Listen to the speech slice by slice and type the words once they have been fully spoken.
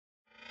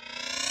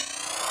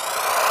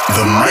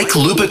The Mike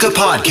Lupica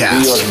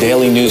Podcast. New York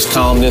Daily News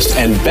columnist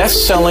and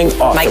best-selling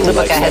author. Mike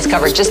Lupica has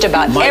covered just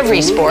about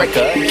every sport.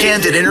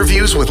 Candid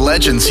interviews with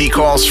legends he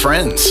calls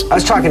friends. I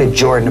was talking to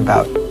Jordan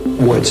about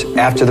Woods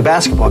after the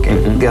basketball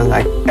game the other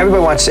night.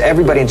 Everybody wants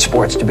everybody in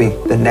sports to be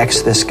the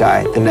next this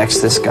guy, the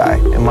next this guy.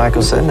 And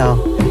Michael said, no,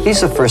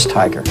 he's the first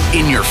Tiger.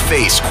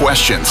 In-your-face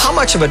questions. How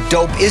much of a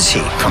dope is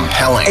he?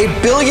 Compelling.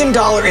 $1 billion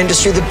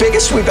industry, the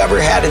biggest we've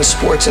ever had in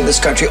sports in this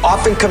country,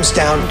 often comes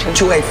down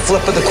to a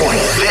flip of the coin.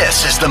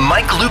 This is the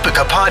Mike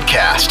Lupica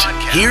Podcast.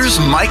 Here's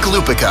Mike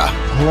Lupica.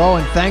 Hello,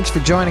 and thanks for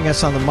joining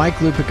us on the Mike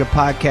Lupica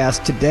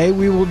Podcast. Today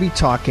we will be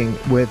talking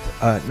with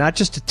not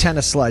just a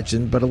tennis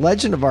legend, but a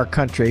legend of our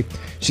country.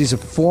 She's a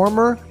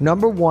former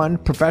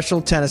 #1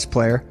 professional tennis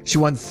player. She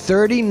won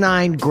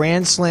 39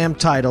 Grand Slam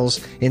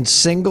titles in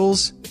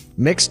singles,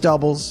 mixed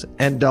doubles,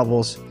 and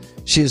doubles.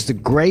 She is the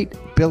great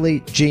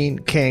Billie Jean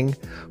King,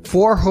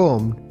 for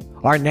whom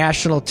our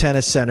National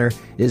Tennis Center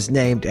is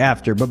named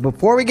after. But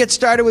before we get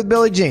started with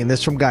Billie Jean,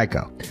 this from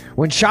Geico.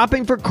 When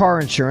shopping for car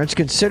insurance,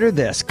 consider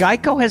this.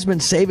 Geico has been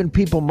saving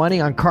people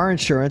money on car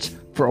insurance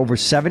for over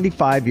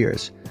 75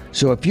 years.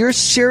 So if you're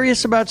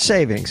serious about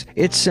savings,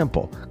 it's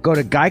simple. Go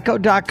to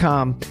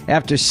geico.com.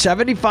 After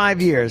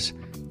 75 years,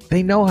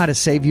 they know how to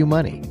save you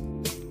money.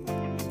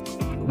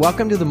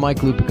 Welcome to the Mike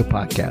Lupica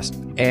Podcast.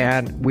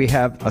 And we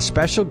have a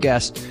special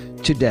guest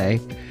today.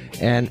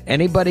 And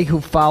anybody who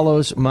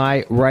follows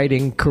my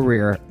writing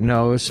career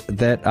knows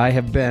that I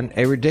have been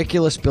a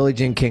ridiculous Billie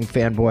Jean King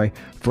fanboy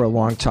for a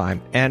long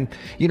time. And,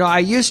 you know, I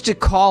used to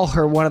call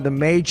her one of the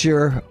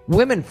major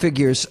women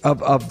figures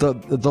of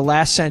the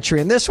last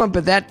century and this one,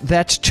 but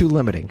that's too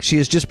limiting. She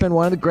has just been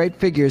one of the great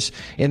figures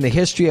in the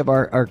history of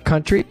our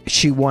country.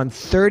 She won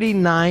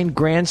 39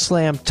 Grand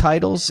Slam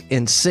titles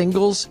in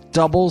singles,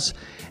 doubles,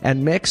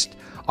 and mixed.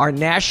 Our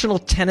National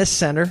Tennis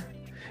Center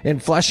in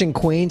Flushing,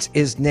 Queens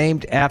is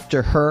named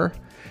after her.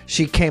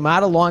 She came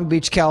out of Long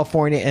Beach,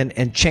 California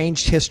and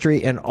changed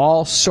history in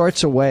all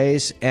sorts of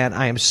ways. And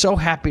I am so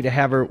happy to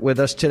have her with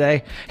us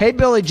today. Hey,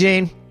 Billie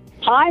Jean.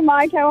 Hi,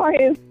 Mike. How are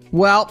you?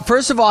 Well,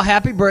 first of all,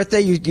 happy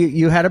birthday.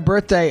 You had a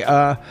birthday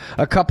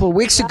a couple of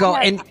weeks ago.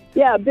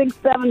 Yeah, big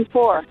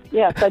 7-4.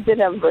 Yes, I did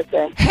have a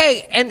birthday.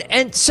 Hey,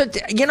 and so,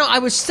 you know, I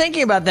was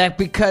thinking about that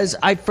because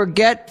I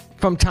forget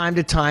from time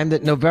to time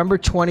that November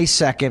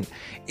 22nd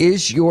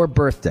is your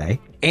birthday.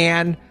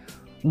 And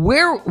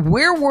where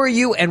were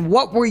you and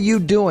what were you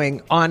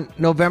doing on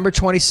November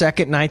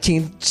 22nd,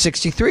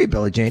 1963,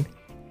 Billie Jean?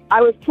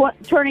 I was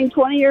turning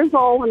 20 years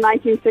old in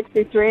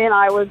 1963, and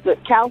I was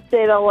at Cal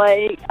State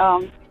LA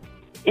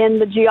in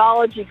the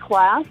geology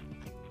class.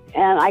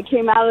 And I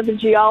came out of the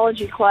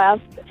geology class,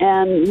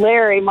 and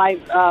Larry, my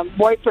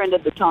boyfriend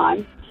at the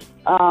time,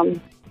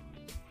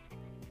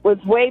 was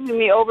waving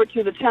me over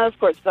to the tennis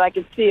courts that I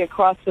could see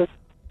across this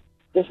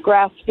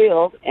grass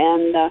field,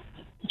 and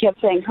he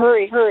kept saying,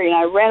 hurry, hurry. And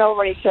I ran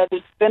over and he said,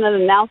 there's been an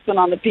announcement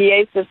on the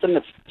PA system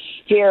that's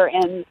here,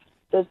 and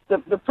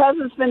the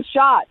president's been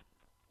shot.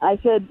 I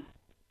said,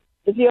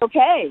 is he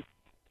okay?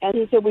 And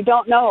he said, we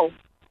don't know.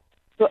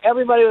 So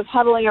everybody was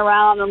huddling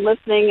around and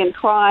listening and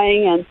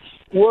crying and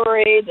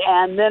worried.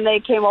 And then they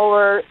came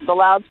over the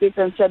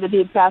loudspeaker and said that he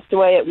had passed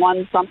away at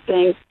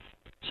 1-something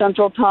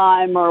Central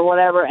Time or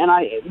whatever. And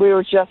we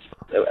were just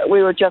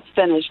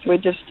finished. We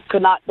just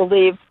could not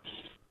believe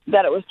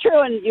that it was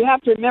true. And you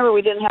have to remember,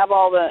 we didn't have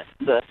all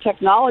the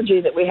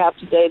technology that we have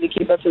today to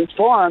keep us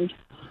informed.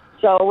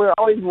 So we were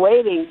always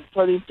waiting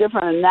for these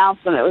different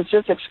announcements. It was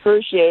just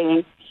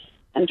excruciating,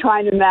 and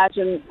trying to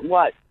imagine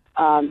what.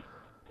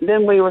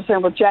 Then we were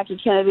saying, well, Jackie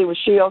Kennedy, was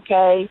she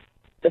okay?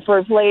 The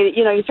first lady,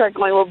 you know, you start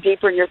going a little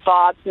deeper in your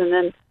thoughts. And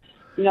then,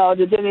 you know,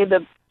 did any of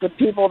the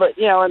people that,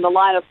 you know, in the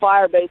line of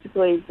fire,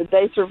 basically, did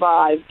they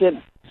survive?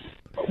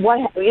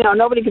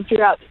 Nobody could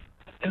figure out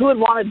who would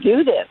want to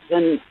do this,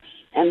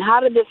 and how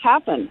did this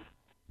happen?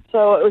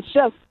 So it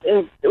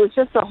was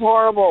just a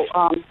horrible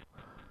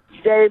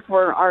day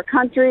for our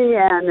country,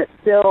 and it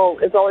still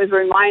is always a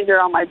reminder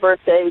on my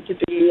birthday to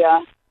be.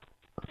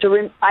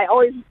 I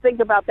always think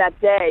about that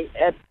day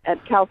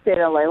at Cal State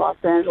LA, Los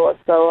Angeles.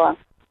 So,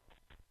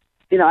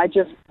 I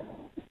just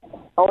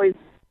always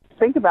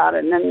think about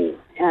it,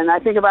 and I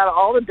think about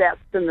all the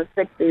deaths in the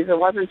 '60s. It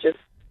wasn't just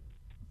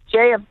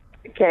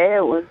JFK.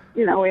 It was,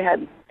 we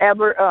had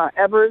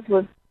Evers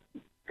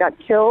got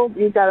killed.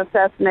 He got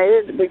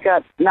assassinated. We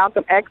got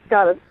Malcolm X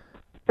got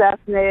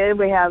assassinated.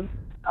 We have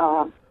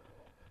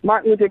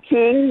Martin Luther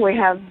King. We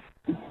have,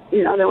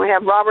 then we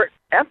have Robert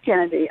F.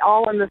 Kennedy,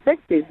 all in the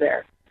 '60s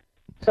there.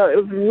 So it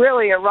was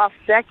really a rough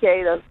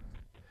decade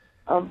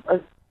of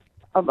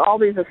all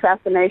these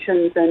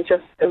assassinations, and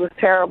it was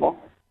terrible.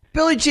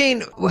 Billie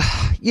Jean,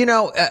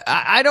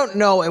 I don't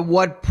know at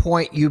what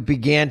point you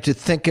began to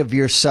think of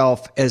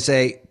yourself as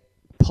a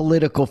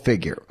political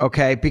figure,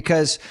 okay?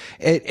 Because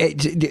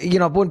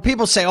when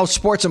people say, "Oh,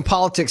 sports and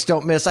politics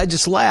don't miss," I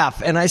just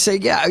laugh and I say,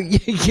 "Yeah,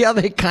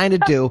 they kind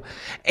of do."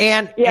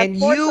 And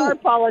sports are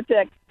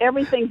politics.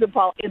 Everything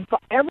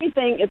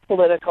is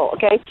political,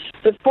 okay?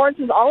 The sports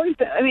has always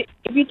been. I mean,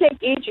 if you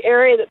take each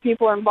area that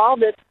people are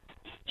involved in,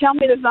 tell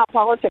me there's not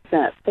politics in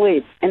it,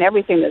 please, and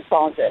everything that's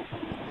politics.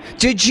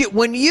 Did you,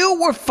 when you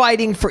were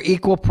fighting for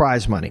equal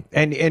prize money,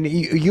 and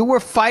you were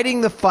fighting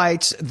the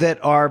fights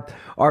that are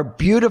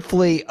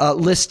beautifully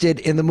listed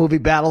in the movie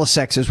Battle of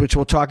Sexes, which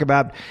we'll talk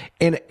about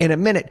in a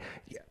minute,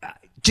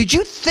 did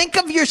you think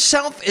of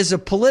yourself as a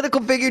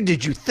political figure?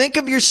 Did you think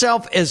of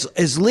yourself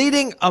as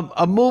leading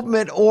a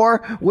movement,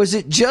 or was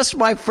it just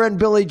my friend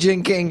Billie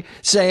Jean King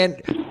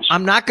saying,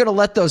 I'm not going to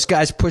let those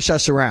guys push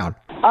us around?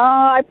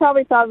 I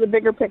probably thought of the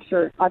bigger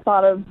picture. I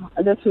thought of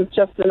this was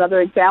just another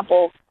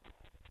example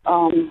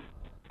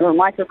or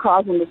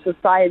microcosm of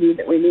society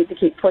that we need to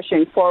keep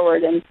pushing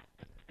forward. And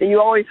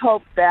you always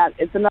hope that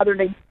it's another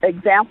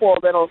example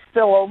that'll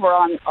spill over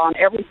on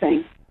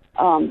everything.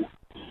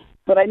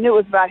 But I knew it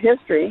was about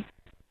history.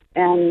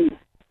 And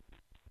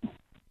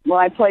when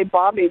I played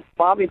Bobby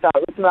thought it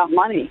was about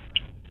money.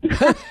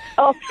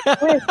 Oh,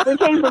 we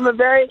came from a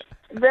very,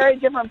 very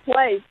different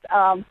place.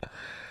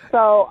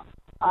 So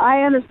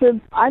I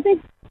understood. I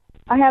think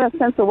I had a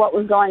sense of what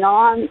was going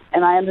on,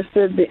 and I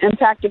understood the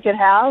impact it could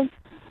have.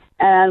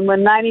 And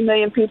when 90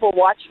 million people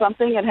watch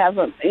something, it has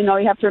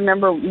you have to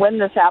remember when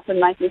this happened,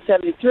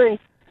 1973.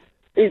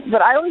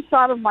 But I always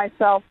thought of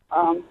myself,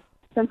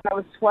 since I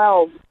was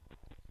 12,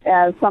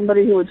 as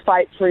somebody who would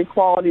fight for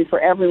equality for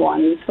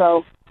everyone. And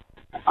so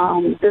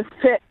this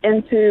fit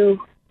into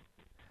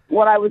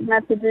what I was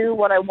meant to do,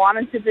 what I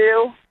wanted to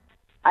do.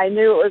 I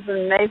knew it was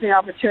an amazing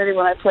opportunity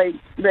when I played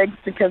rigs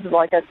because of,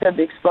 like I said,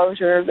 the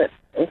exposure that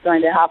was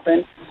going to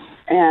happen.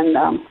 And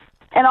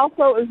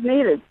also it was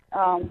needed.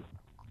 I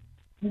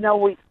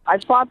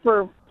fought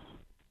for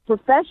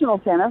professional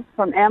tennis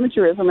from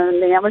amateurism, and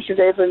in the amateur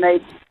days we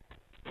made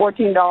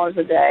 $14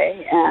 a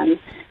day.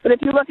 But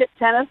if you look at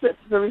tennis, it's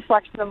a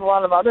reflection of a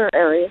lot of other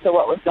areas of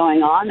what was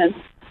going on. And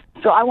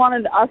so I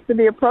wanted us to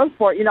be a pro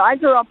sport. I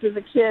grew up as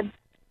a kid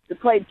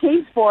that played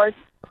team sports.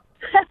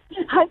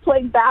 I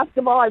played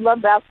basketball. I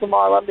love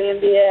basketball. I love the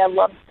NBA.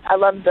 I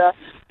loved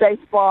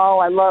baseball.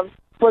 I loved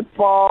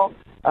football.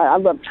 I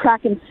loved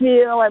track and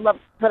field.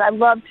 But I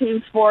loved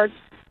team sports.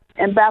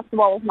 And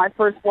basketball was my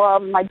first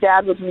love. My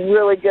dad was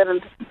really good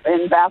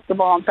in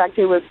basketball. In fact,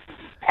 he was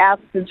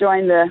asked to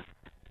join the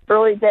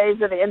early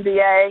days of the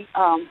NBA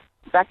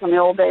back in the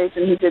old days,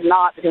 and he did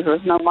not because there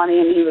was no money,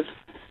 and he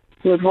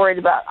was worried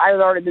about. I had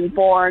already been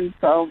born,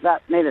 so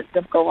that made it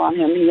difficult on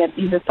him.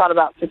 He just thought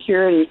about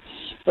security.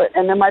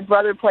 And then my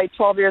brother played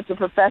 12 years of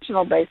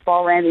professional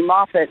baseball, Randy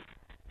Moffett.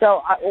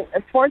 So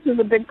sports is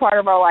a big part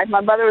of our life.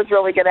 My mother was a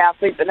really good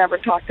athlete, but never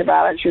talked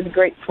about it. She was a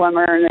great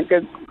swimmer and a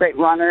great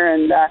runner,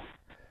 and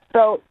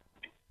so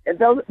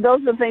those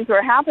are the things that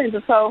were happening.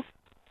 So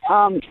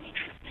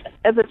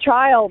as a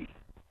child,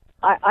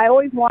 I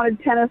always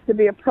wanted tennis to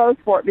be a pro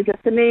sport because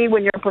to me,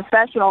 when you're a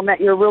professional, it meant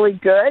you're really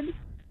good.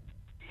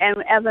 And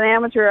as an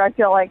amateur, I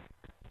feel like,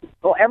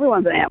 well,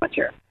 everyone's an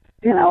amateur.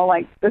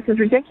 This is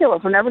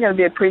ridiculous. We're never going to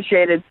be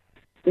appreciated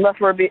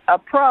unless we're a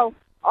pro.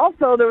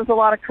 Also, there was a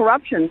lot of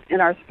corruption in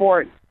our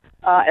sport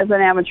as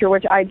an amateur,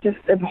 which I just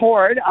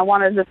abhorred. I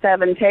wanted us to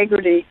have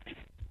integrity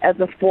as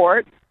a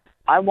sport.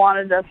 I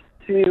wanted us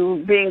to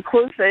be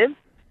inclusive.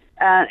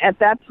 At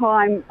that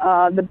time,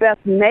 the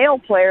best male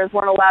players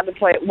weren't allowed to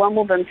play at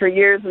Wimbledon for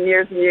years and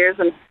years and years,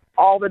 and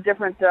all the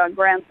different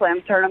Grand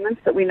Slam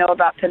tournaments that we know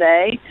about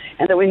today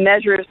and that we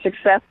measure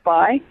success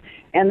by.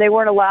 And they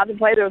weren't allowed to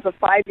play. There was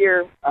a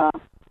 5-year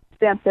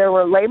stint there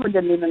where labor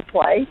didn't even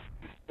play,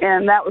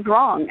 and that was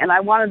wrong. And I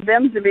wanted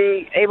them to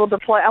be able to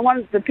play. I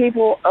wanted the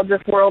people of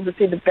this world to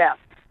see the best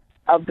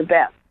of the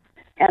best.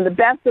 And the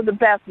best of the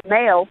best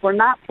males were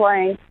not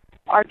playing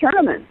our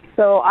tournaments.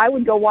 So I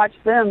would go watch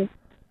them,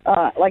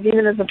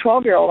 even as a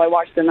 12-year-old, I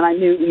watched them, and I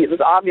knew it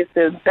was obvious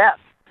they were the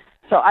best.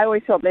 So I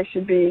always felt they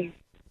should be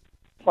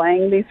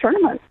playing these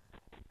tournaments.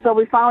 So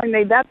we finally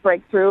made that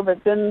breakthrough,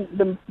 but then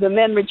the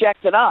men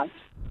rejected us.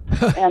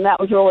 And that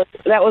was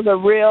a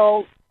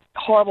real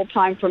horrible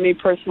time for me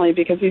personally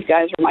because these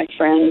guys are my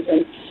friends,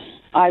 and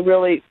I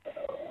really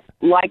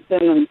liked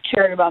them and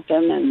cared about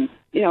them, and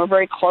were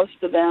very close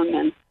to them,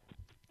 and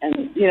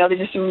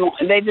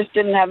they just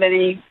didn't have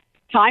any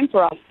time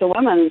for us, the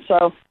women. And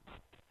so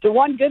the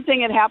one good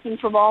thing that happened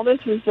from all this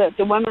is that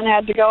the women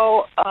had to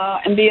go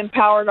and be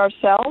empowered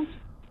ourselves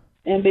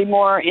and be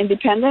more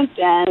independent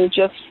and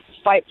just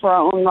fight for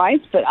our own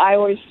rights. But I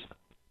always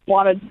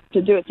wanted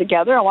to do it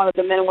together. I wanted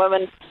the men and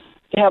women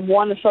to have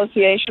one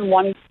association,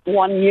 one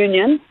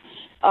union.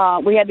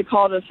 We had to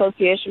call it an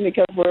association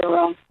because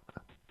we're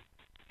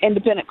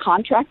independent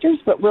contractors,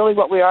 but really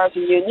what we are is a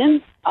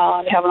union,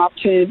 to have an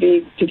opportunity to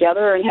be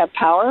together and have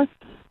power.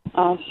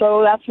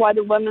 So that's why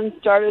the women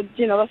started,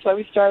 that's why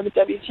we started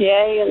the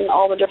WTA and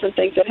all the different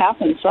things that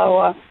happened.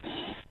 So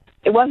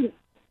it wasn't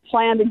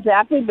planned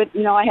exactly, but,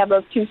 I have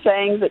those two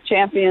sayings that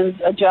champions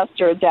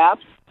adjust or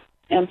adapt,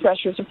 and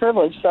pressure is a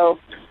privilege. So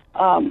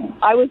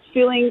I was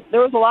feeling there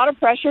was a lot of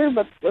pressure,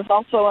 but there was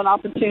also an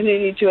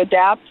opportunity to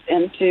adapt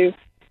and to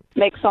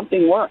make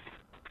something work.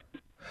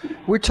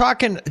 We're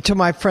talking to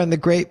my friend, the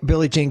great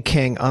Billie Jean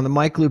King, on the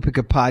Mike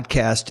Lupica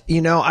podcast.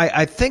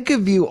 I think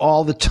of you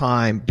all the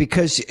time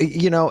because,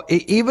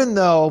 even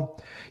though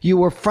you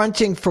were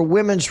fronting for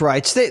women's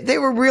rights. They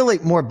were really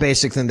more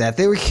basic than that.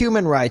 They were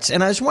human rights.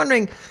 And I was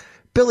wondering,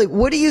 Billie,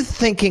 what are you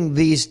thinking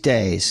these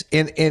days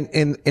in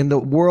the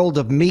world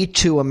of Me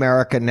Too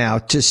America now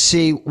to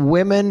see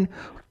women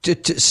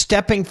to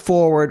stepping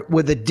forward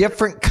with a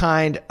different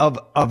kind of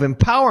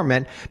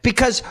empowerment?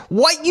 Because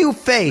what you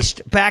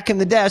faced back in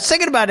the day, I was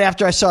thinking about it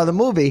after I saw the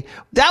movie,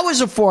 that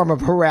was a form of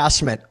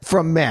harassment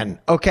from men,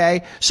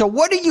 okay? So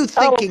what are you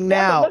thinking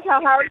now? But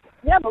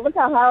look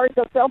how Howard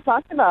Cosell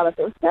talked about it.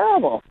 It was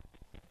terrible.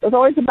 It was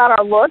always about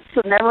our looks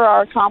and never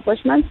our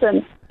accomplishments.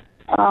 And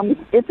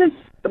it's just,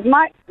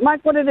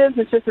 Mike, what it is,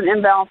 it's just an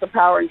imbalance of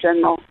power in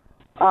general.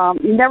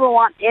 You never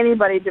want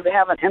anybody to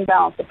have an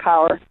imbalance of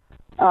power.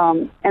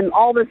 And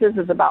all this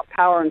is about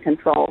power and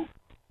control.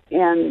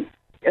 And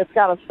it's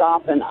got to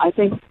stop. And I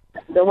think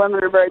the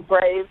women are very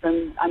brave,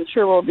 and I'm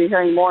sure we'll be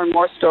hearing more and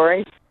more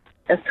stories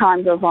as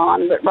time goes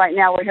on. But right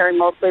now we're hearing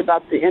mostly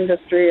about the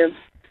industry of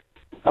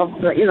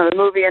the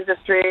movie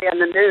industry and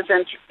the news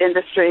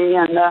industry.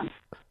 And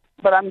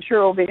but I'm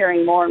sure we'll be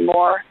hearing more and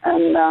more.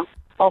 And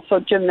also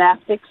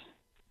gymnastics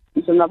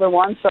is another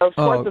one. So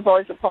sports is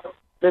always a part of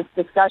this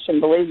discussion,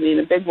 believe me, in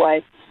a big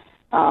way.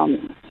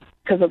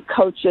 Because of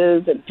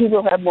coaches and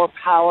people who have more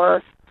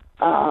power,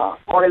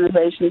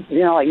 organizations,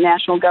 like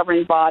national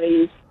governing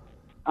bodies,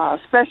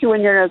 especially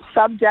when you're in a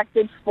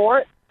subjective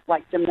sport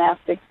like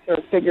gymnastics or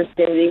figure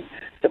skating,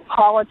 the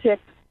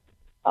politics,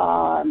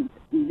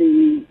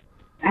 the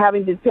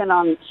having to depend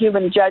on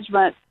human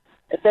judgment.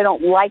 If they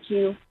don't like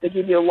you, they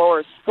give you a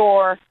lower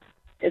score.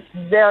 It's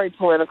very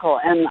political,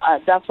 and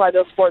that's why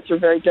those sports are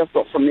very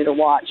difficult for me to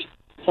watch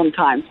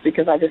sometimes,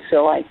 because I just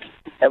feel like,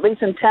 at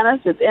least in tennis,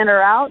 it's in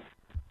or out.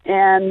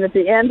 And at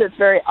the end, it's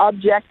very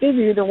objective.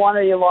 You either won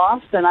or you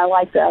lost, and I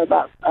like that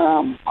about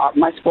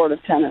my sport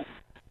of tennis.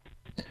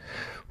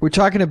 We're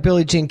talking to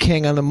Billie Jean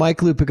King on the Mike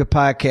Lupica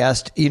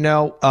podcast.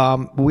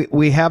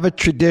 We have a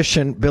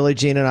tradition, Billie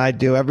Jean and I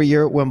do, every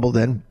year at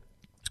Wimbledon.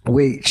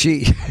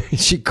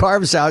 She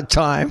carves out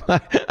time.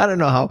 I don't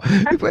know how.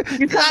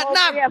 We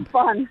have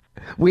fun.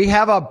 We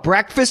have a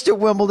breakfast at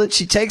Wimbledon.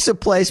 She takes a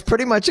place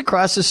pretty much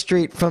across the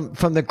street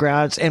from the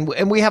grounds,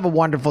 and we have a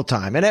wonderful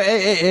time. And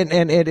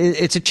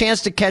it's a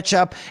chance to catch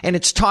up, and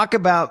it's talk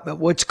about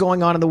what's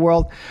going on in the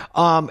world.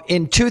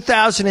 In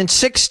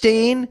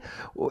 2016,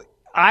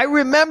 I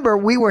remember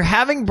we were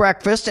having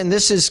breakfast, and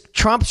this is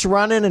Trump's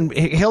running and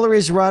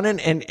Hillary's running,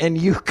 and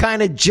you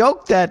kind of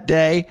joked that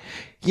day.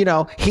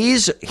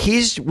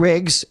 He's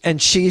Riggs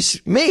and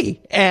she's me.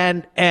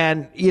 And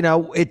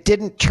it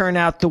didn't turn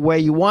out the way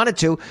you wanted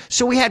to.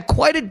 So we had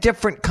quite a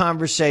different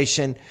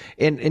conversation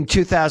in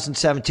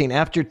 2017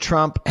 after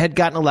Trump had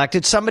gotten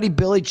elected.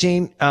 Billie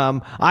Jean,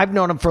 I've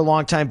known him for a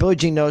long time. Billie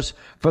Jean knows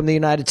from the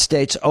United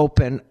States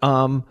Open.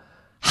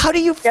 How do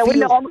you feel? Yeah, we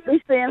know.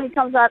 We see him.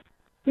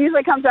 He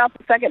usually comes out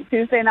the second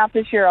Tuesday, not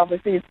this year,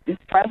 obviously. He's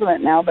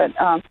president now, but,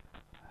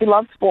 he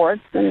loves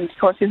sports, and of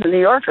course he's a New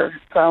Yorker,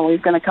 so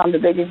he's going to come to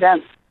big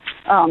events.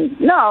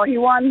 No, he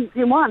won,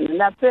 and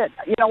that's it.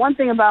 One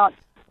thing about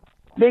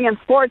being in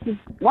sports is,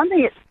 one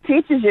thing it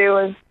teaches you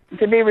is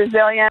to be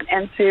resilient,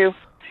 and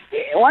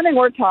one thing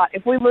we're taught,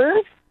 if we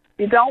lose,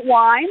 you don't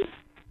whine,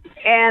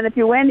 and if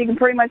you win, you can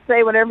pretty much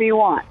say whatever you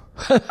want.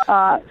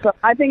 So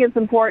I think it's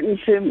important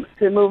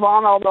to move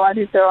on, although I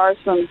think there are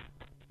some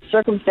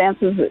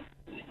circumstances that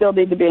still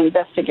need to be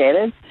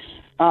investigated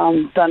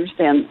to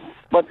understand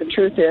what the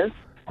truth is.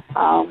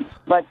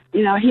 But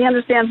he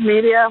understands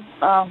media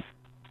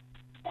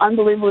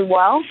unbelievably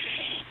well,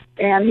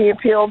 and he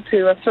appealed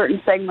to a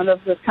certain segment of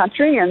the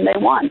country, and they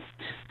won.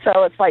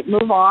 So it's like,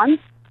 move on,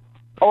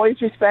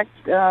 always respect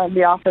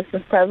the office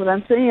of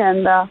presidency,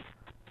 and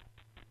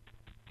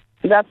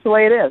that's the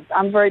way it is.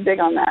 I'm very big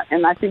on that,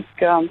 and I think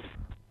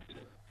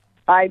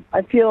I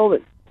feel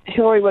that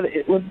Hillary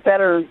was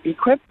better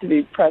equipped to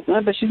be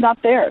president, but she's not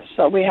there,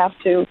 so we have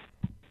to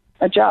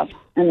adjust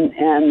and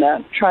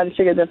try to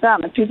figure this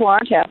out. And if people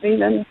aren't happy,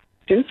 then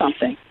do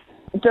something.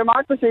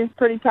 Democracy is a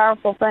pretty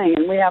powerful thing,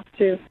 and we have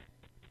to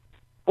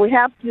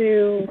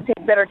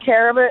take better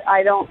care of it.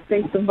 I don't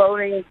think the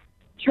voting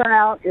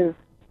turnout is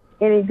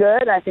any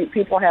good. I think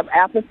people have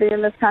apathy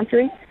in this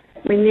country.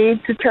 We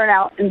need to turn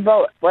out and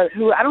vote.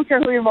 I don't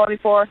care who you're voting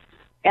for,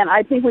 and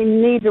I think we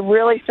need to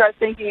really start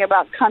thinking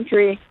about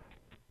country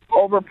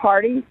over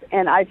parties,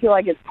 and I feel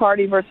like it's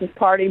party versus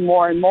party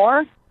more and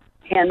more,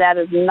 and that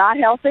is not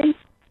healthy.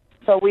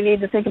 So we need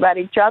to think about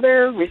each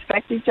other,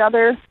 respect each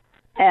other,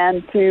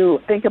 and to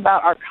think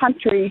about our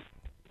country.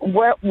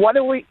 What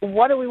do we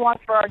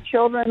want for our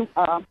children?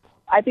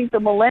 I think the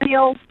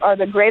millennials are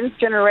the greatest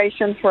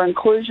generation for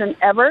inclusion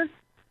ever.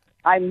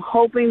 I'm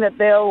hoping that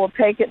they will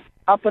take it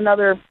up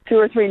another 2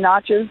 or 3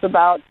 notches.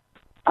 About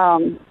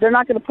they're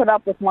not going to put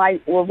up with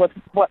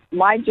what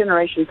my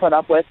generation put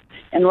up with,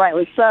 and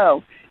rightly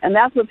so. And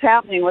that's what's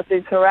happening with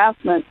these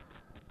harassment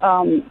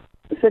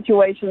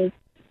situations.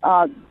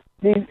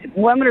 These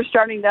women are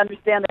starting to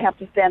understand they have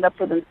to stand up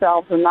for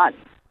themselves and not.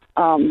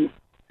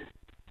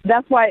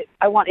 That's why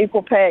I want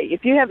equal pay.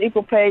 If you have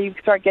equal pay, you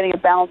start getting a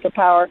balance of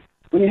power.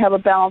 When you have a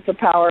balance of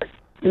power,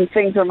 then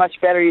things are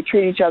much better. You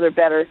treat each other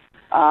better.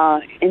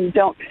 and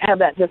don't have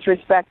that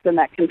disrespect and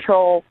that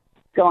control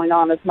going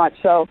on as much.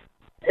 So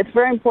it's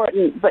very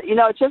important. But,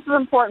 it's just as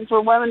important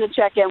for women to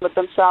check in with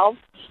themselves.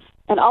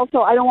 And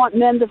also, I don't want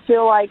men to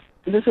feel like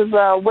this is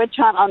a witch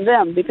hunt on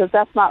them, because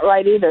that's not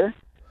right either.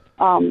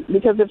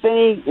 Because if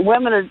any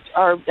women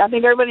are I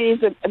think everybody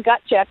needs a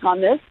gut check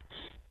on this,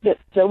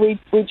 so we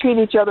treat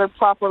each other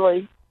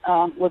properly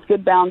with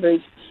good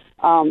boundaries.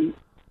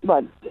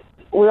 But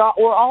we're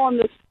all in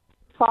this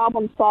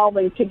problem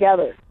solving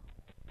together.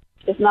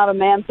 It's not a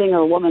man thing or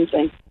a woman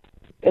thing.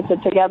 It's a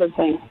together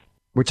thing.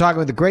 We're talking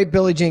with the great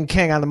Billie Jean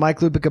King on the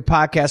Mike Lupica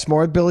podcast. More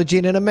with Billie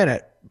Jean in a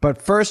minute.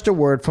 But first, a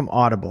word from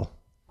Audible.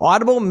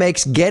 Audible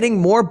makes getting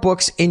more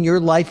books in your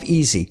life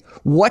easy.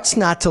 What's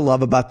not to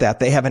love about that?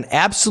 They have an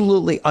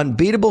absolutely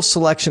unbeatable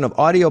selection of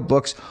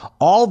audiobooks,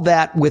 all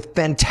that with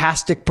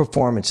fantastic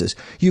performances.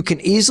 You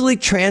can easily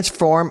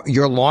transform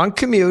your long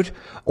commute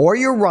or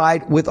your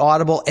ride with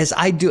Audible, as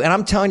I do. And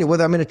I'm telling you,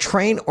 whether I'm in a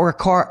train or a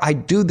car, I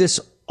do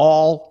this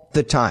all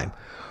the time.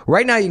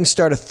 Right now, you can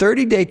start a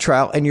 30-day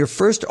trial and your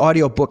first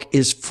audiobook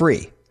is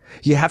free.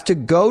 You have to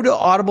go to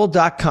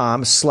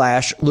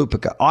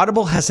audible.com/Lupica.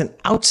 Audible has an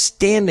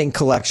outstanding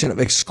collection of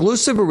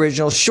exclusive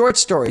originals, short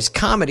stories,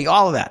 comedy,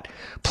 all of that.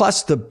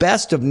 Plus the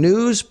best of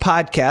news,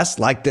 podcasts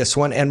like this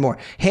one and more.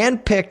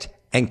 Handpicked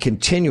and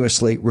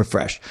continuously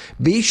refreshed.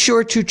 Be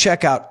sure to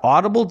check out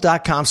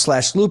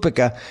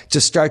audible.com/Lupica to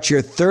start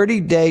your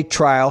 30-day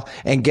trial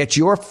and get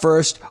your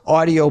first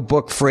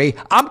audiobook free.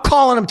 I'm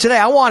calling them today.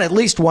 I want at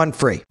least one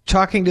free.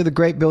 Talking to the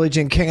great Billie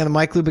Jean King on the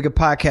Mike Lupica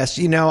podcast.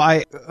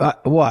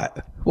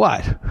 What?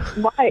 Why?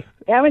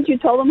 Haven't you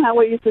told them how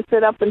we used to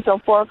sit up until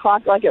 4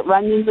 o'clock, like at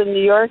Runyon's in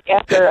New York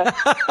after a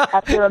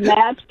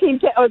match?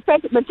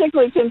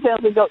 Particularly team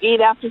tennis, we go eat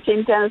after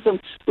team tennis,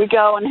 and we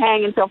go and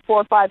hang until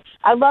 4 or 5.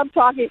 I love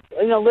talking,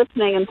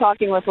 listening and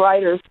talking with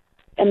writers.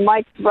 And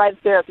Mike's right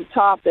there at the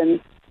top, and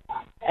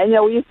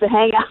we used to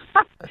hang out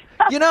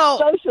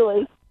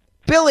socially.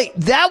 Billie,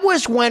 that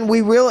was when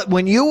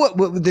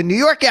the New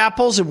York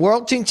Apples and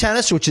World Team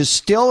Tennis, which is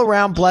still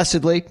around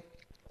blessedly.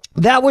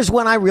 That was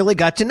when I really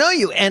got to know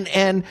you.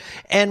 And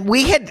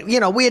we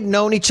had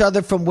known each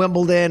other from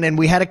Wimbledon, and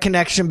we had a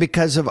connection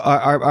because of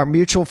our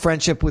mutual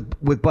friendship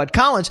with Bud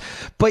Collins.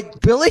 But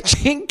Billie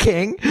Jean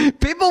King,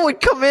 people would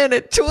come in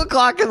at 2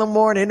 o'clock in the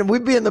morning, and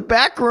we'd be in the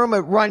back room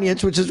at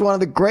Runyon's, which is one of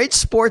the great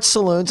sports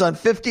saloons on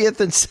 50th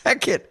and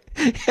 2nd.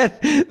 And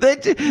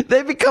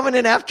they'd be coming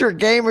in after a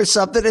game or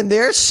something, and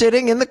they're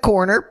sitting in the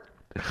corner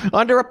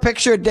under a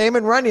picture of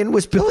Damon Runyon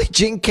was Billie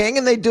Jean King,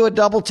 and they do a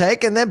double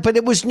take, but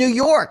it was New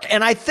York.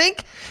 And I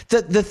think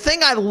that the thing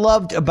I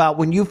loved about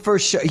when you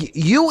first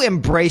you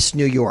embraced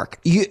New York.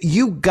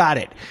 You got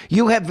it.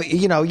 You have,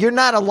 you're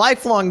not a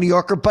lifelong New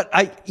Yorker, but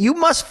you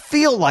must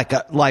feel like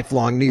a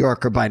lifelong New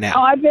Yorker by now.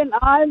 Oh,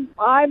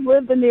 I've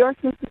lived in New York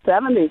since the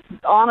 70s,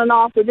 on and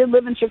off. We did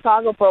live in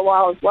Chicago for a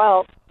while as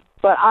well.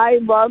 But I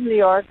love New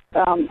York.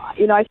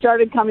 I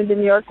started coming to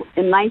New York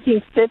in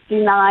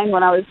 1959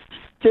 when I was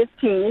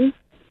 15.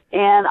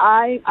 And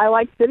I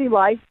like city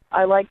life.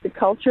 I like the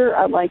culture.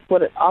 I like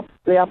the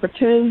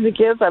opportunities it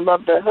gives. I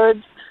love the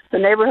hoods, the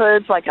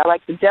neighborhoods. Like, I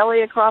like the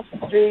deli across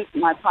the street.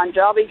 My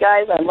Punjabi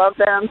guys, I love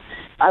them.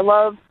 I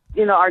love,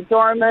 our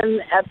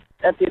doormen at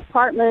the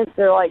apartment.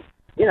 They're like,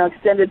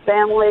 extended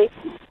family.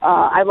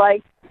 I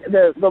like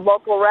the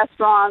local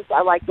restaurants.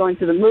 I like going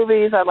to the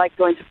movies. I like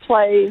going to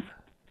plays.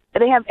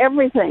 They have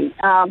everything.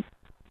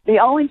 The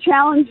only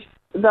challenge,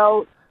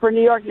 though, for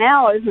New York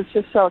now is it's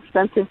just so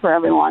expensive for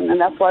everyone,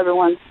 and that's why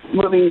everyone's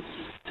moving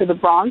to the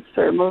Bronx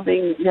or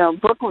moving.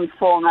 Brooklyn's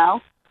full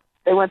now.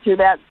 They went through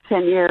that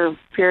 10-year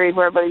period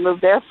where everybody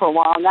moved there for a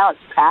while. Now it's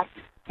packed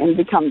and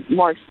become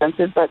more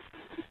expensive, but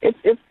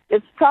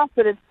it's tough.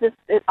 But it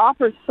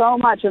offers so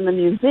much in the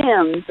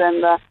museums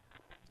and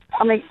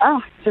it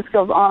just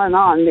goes on and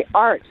on. The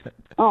art,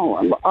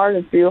 the art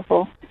is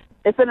beautiful.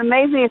 It's an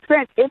amazing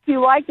experience if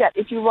you like that.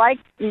 If you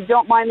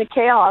don't mind the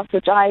chaos,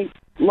 which I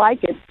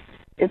like it.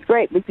 It's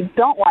great. If you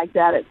don't like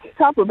that, it's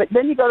tougher. But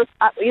then you go to,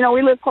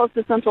 we live close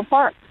to Central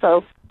Park,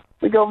 so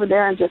we go over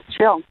there and just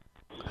chill.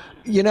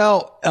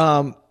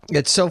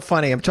 It's so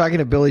funny. I'm talking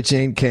to Billie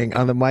Jean King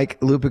on the Mike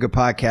Lupica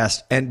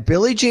podcast, and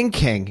Billie Jean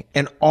King,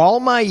 in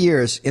all my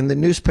years in the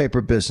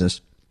newspaper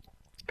business,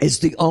 is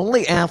the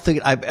only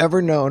athlete I've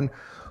ever known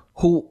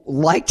who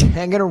liked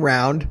hanging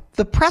around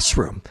the press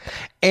room.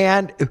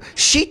 And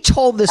she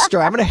told this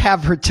story. I'm going to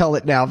have her tell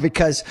it now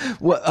because,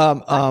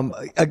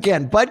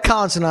 again, Bud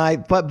Collins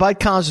and Bud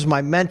Collins was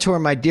my mentor,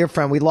 my dear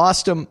friend. We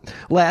lost him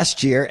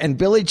last year, and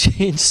Billie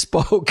Jean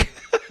spoke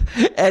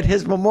at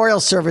his memorial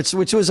service,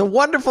 which was a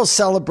wonderful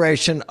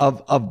celebration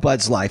of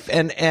Bud's life.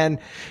 And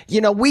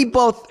we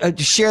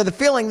both share the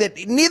feeling that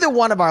neither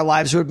one of our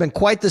lives would have been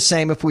quite the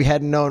same if we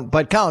hadn't known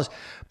Bud Collins.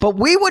 But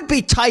we would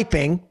be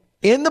typing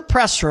in the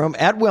press room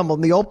at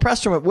Wimbledon, the old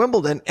press room at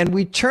Wimbledon, and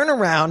we'd turn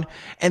around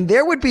and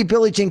there would be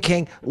Billie Jean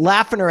King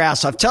laughing her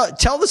ass off.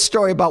 Tell the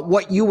story about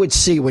what you would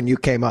see when you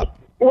came up.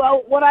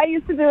 Well, what I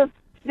used to do is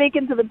sneak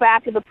into the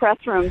back of the press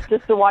room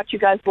just to watch you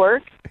guys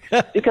work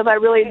because I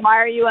really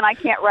admire you, and I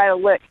can't write a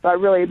lick, so I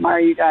really admire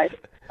you guys.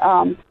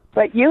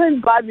 But you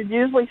and Bud would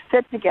usually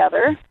sit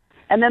together.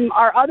 And then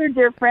our other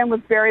dear friend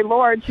was Barry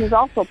Lord, who's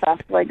also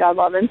passed away, God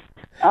love him.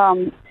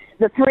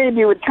 The three of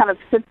you would kind of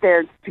sit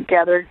there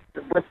together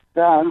with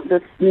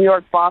this New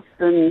York,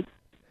 Boston,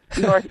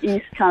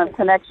 Northeast kind of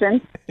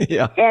connection.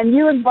 Yeah. And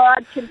you and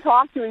Bud can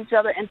talk to each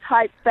other and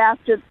type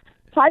fast,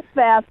 talk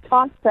fast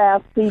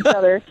to each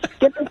other,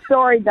 get the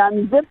story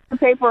done, zip the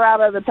paper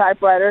out of the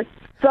typewriter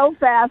so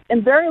fast.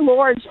 And Barry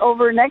Lordge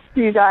over next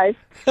to you guys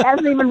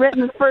hasn't even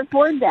written his first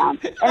word down.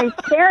 And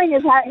he's tearing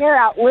his hair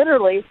out,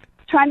 literally,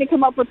 trying to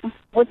come up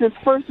with his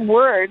first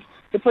word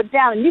to put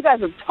down. And you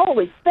guys are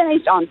totally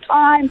finished on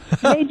time,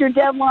 made your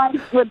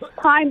deadline with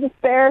time to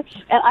spare.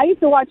 And I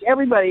used to watch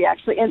everybody,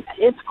 actually. And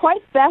it's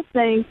quite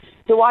fascinating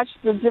to watch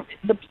the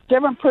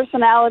different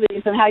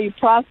personalities and how you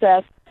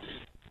process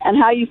and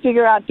how you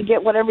figure out to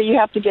get whatever you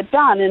have to get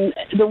done. And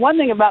the one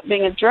thing about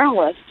being a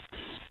journalist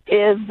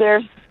is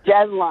there's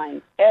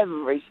deadlines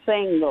every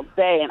single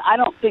day. And I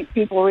don't think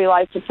people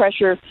realize the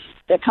pressure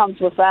that comes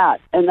with that.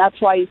 And that's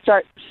why you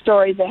start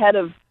stories ahead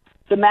of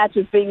the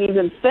matches being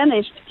even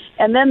finished.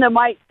 And then they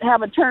might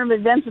have a turn of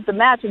events at the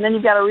match, and then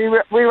you've got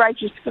to rewrite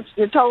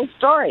your total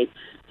story.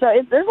 So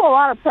there's a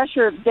lot of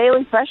pressure,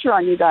 daily pressure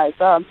on you guys.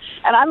 And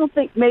I don't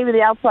think maybe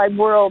the outside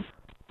world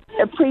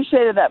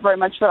appreciated that very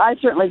much, but I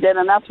certainly did,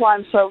 and that's why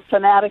I'm so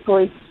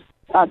fanatically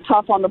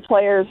tough on the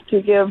players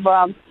to give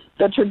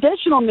the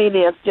traditional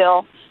media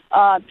still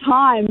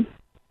time,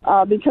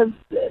 because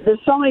there's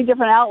so many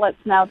different outlets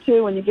now,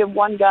 too. When you give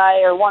one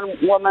guy or one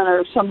woman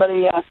or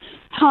somebody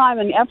time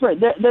and effort,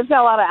 there's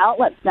got a lot of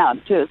outlets now,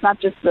 too. It's not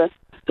just the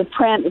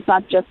print. It's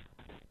not just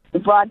the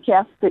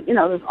broadcast.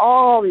 There's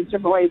all these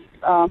different ways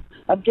of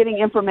getting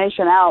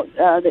information out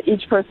that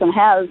each person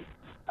has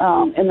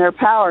in their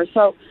power.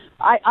 So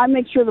I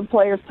make sure the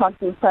players talk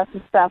to the press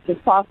as fast as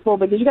possible,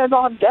 because you guys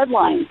all have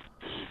deadlines.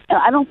 And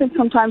I don't think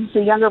sometimes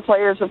the younger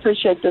players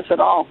appreciate this at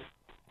all.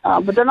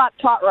 But they're not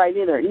taught right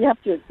either. You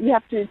have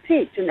to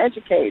teach and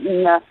educate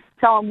and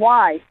tell them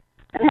why,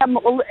 and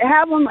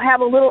have them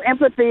have a little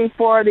empathy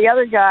for the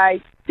other guy,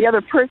 the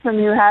other person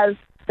who has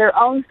their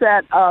own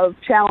set of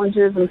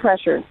challenges and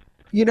pressures.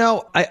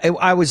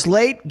 I was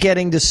late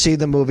getting to see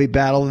the movie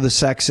Battle of the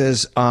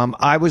Sexes.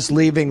 I was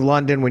leaving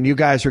London when you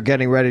guys were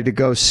getting ready to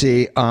go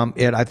see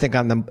it, I think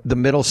on the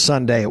middle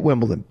Sunday at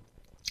Wimbledon.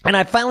 And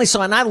I finally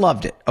saw it, and I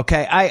loved it.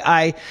 Okay,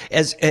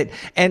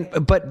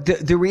 but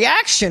the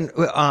reaction,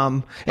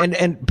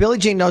 and Billie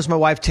Jean knows my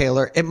wife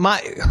Taylor.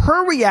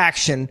 Her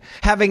reaction,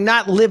 having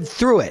not lived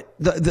through it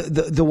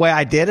the way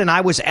I did, and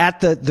I was at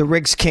the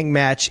Riggs King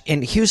match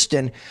in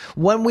Houston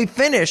when we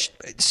finished.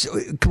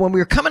 When we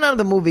were coming out of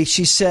the movie,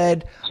 she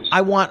said, "I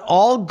want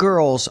all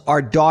girls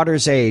our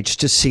daughter's age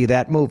to see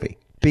that movie."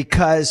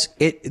 Because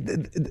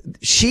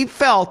she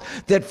felt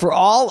that for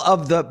all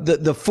of the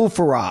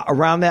foofara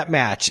around that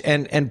match,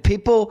 and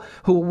people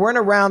who weren't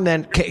around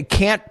then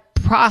can't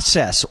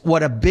process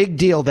what a big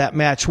deal that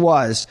match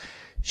was,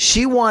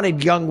 she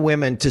wanted young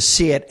women to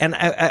see it. And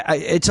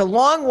it's a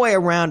long way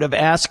around of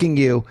asking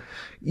you.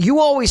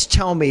 You always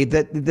tell me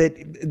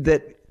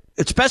that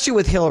especially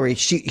with Hillary,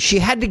 she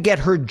had to get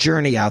her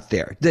journey out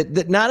there.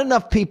 That not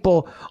enough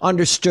people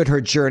understood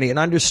her journey and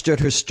understood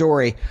her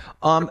story.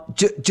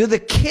 Do the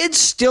kids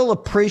still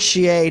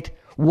appreciate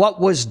what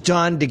was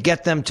done to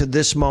get them to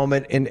this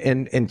moment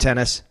in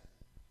tennis?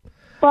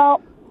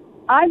 Well,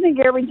 I think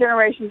every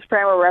generation's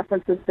frame of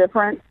reference is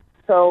different.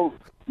 So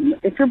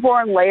if you're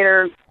born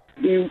later,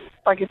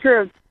 if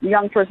you're a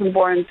young person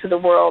born into the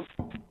world,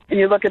 and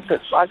you look at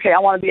this, okay, I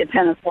want to be a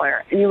tennis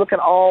player, and you look at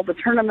all the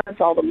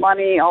tournaments, all the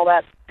money, all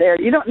that there,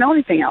 you don't know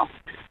anything else.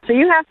 So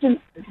you have to,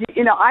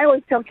 I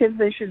always tell kids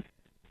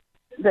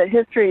that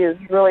history is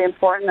really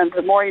important, and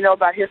the more you know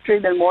about history,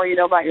 the more you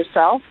know about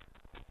yourself.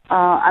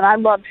 And I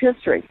loved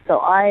history, so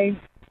I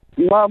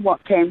love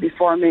what came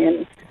before me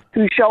and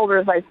whose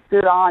shoulders I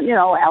stood on,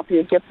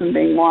 Althea Gibson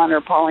being one, or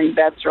Pauline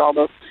Betts, or all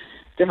those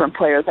different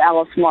players,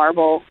 Alice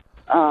Marble.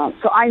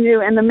 So I knew,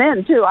 and the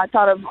men too, I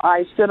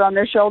stood on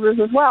their shoulders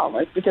as well,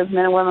 because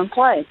men and women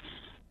play.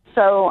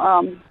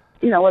 So,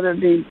 whether it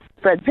be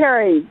Fred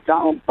Perry,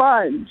 Donald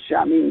Budge,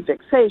 Dick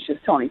Satius,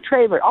 Tony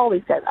Traver, all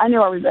these guys, I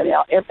knew everybody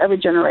else, every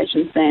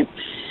generation's name.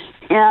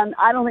 And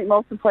I don't think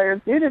most of the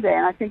players do today,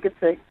 and I think it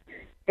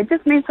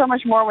just means so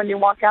much more when you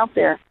walk out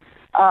there.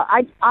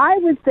 I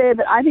would say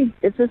that I think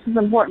it's just as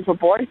important for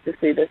boys to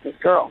see this as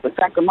girls. In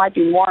fact, it might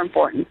be more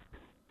important,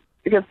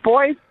 because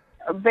boys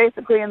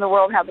basically in the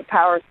world have the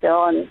power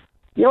still, and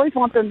you always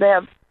want them to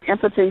have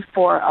empathy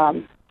for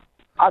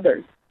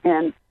others.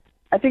 And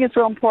I think it's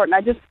real important.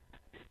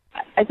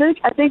 I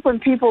think when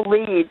people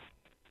lead,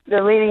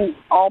 they're leading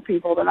all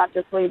people. They're not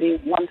just leading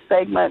one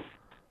segment.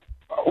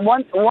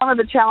 One of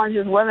the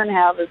challenges women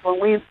have is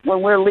when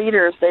we're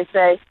leaders, they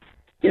say,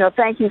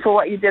 thank you for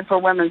what you did for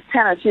women's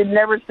tennis. You'd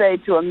never say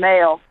to a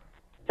male,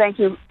 thank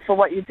you for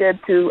what you did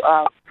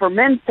for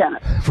men's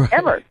tennis, right.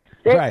 Ever.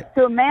 Right.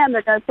 To a man,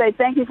 they're going to say,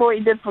 thank you for what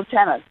you did for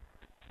tennis.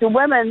 To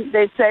women,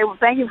 they say, well,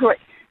 thank you for it.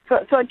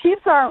 So it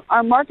keeps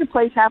our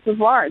marketplace half as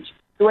large,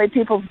 the way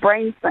people's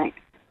brains think.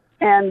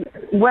 And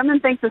women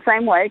think the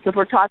same way, because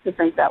we're taught to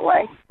think that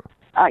way.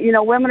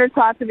 women are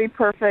taught to be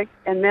perfect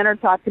and men are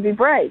taught to be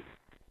brave.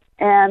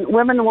 And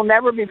women will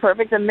never be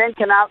perfect and men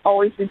cannot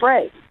always be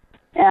brave.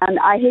 And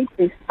I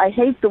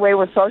hate the way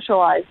we're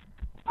socialized.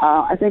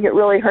 I think it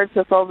really hurts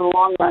us over the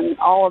long run,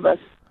 all of us,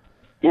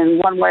 in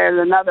one way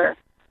or another.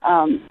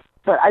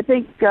 But I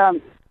think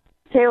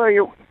Taylor,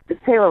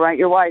 it's Taylor, right?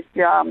 Your wife.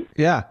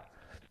 Yeah.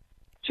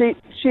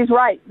 She's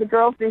right. The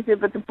girls need to see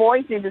it, but the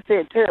boys need to see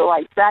it too.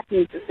 Like Zach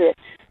needs to see it,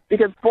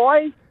 because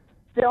boys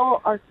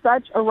still are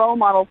such a role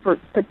model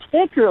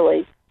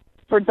particularly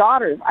for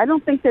daughters. I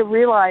don't think they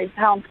realize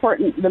how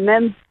important the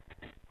men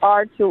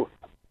are to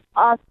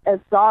us as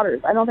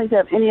daughters. I don't think they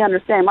have any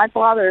understanding. My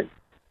father,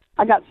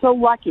 I got so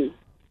lucky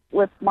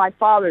with my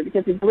father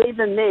because he believed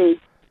in me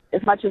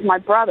as much as my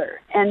brother.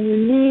 And you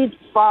need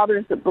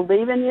fathers that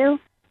believe in you,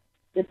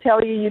 to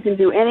tell you can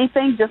do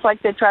anything, just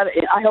like they try to.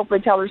 I hope they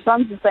tell their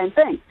sons the same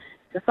thing.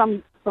 Because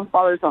some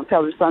fathers don't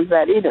tell their sons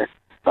that either.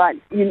 But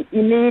you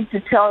need to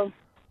tell,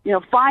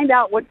 find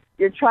out what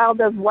your child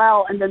does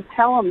well and then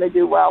tell them they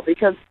do well,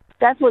 because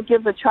that's what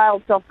gives a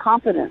child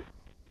self-confidence.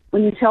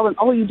 When you tell them,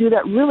 oh, you do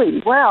that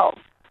really well,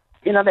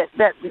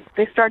 that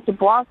they start to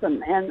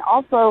blossom. And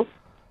also,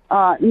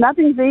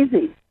 nothing's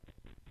easy.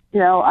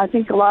 I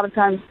think a lot of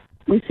times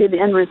we see the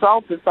end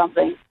result of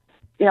something,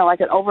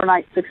 like an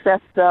overnight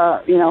success,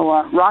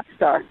 rock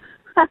star.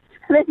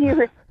 Then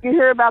you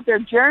hear about their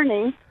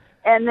journey,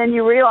 and then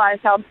you realize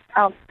how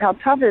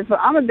tough it is. But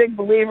I'm a big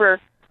believer,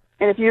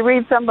 and if you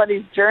read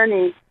somebody's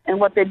journey and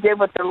what they did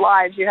with their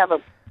lives, you have a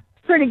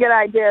pretty good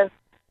idea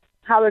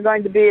how they're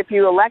going to be if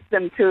you elect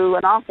them to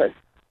an office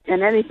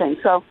in anything.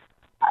 So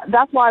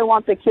that's why I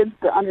want the kids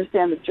to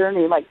understand the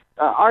journey. Like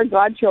our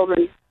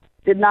godchildren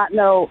did not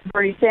know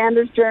Bernie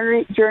Sanders'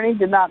 journey,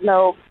 did not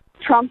know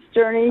Trump's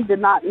journey, did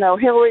not know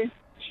Hillary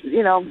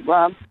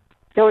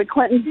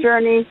Clinton's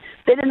journey.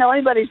 They didn't know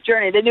anybody's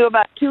journey. They knew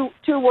about two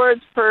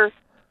words per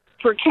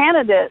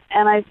candidate.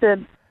 And I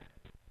said,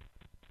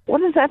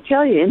 what does that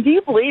tell you? And do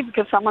you believe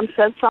because someone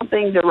said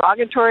something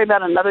derogatory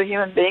about another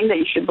human being that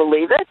you should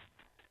believe it?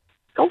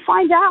 Go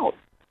find out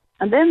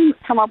and then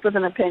come up with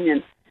an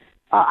opinion.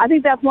 I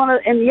think that's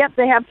and yet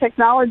they have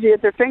technology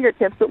at their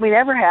fingertips that we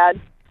never had,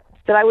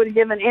 that I would have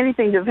given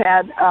anything to have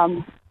had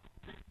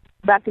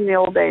back in the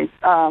old days,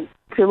 to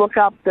look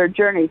up their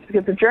journeys,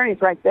 because the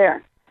journey's right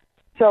there.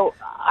 So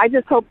I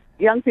just hope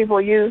young people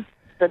use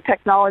the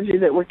technology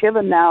that we're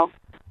given now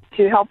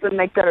to help them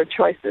make better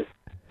choices.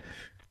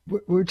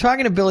 We're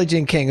talking to Billie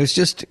Jean King, who's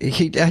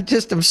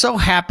I'm so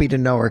happy to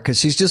know her, because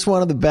she's just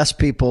one of the best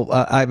people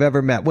I've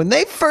ever met. When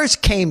they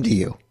first came to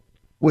you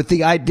with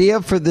the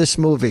idea for this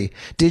movie,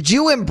 did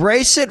you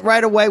embrace it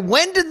right away?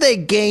 When did they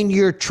gain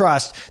your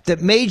trust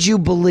that made you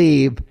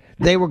believe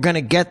they were going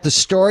to get the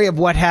story of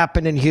what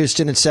happened in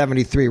Houston in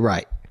 '73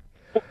 right?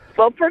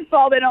 Well, first of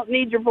all, they don't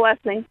need your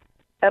blessing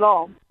at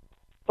all,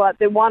 but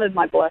they wanted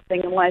my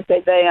blessing. And when I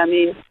say they, I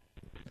mean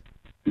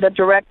the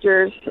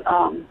directors,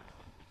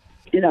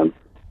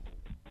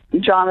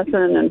 Jonathan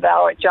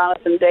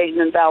Dayton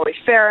and Valerie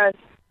Ferris.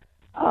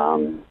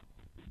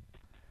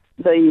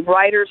 The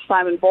writer,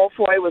 Simon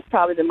Bolfoy, was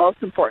probably the most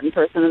important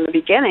person in the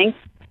beginning,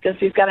 because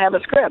he's got to have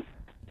a script.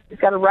 He's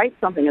got to write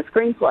something, a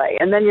screenplay.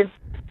 And then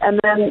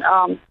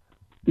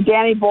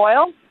Danny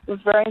Boyle was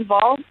very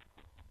involved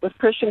with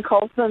Christian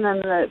Colson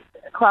and the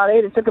Cloud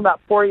 8. It took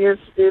about 4 years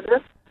to do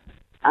this.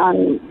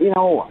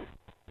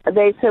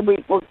 They said,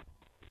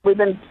 we've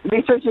been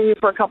researching you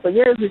for a couple of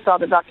years. We saw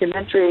the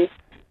documentary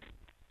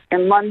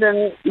in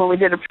London when we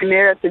did a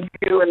premiere at the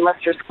View in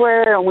Leicester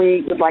Square, and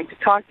we would like to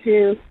talk to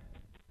you.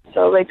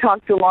 So they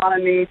talked to Lon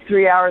and me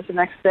 3 hours the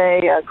next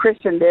day.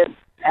 Christian did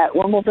at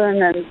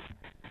Wimbledon, and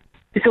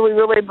so we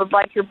really would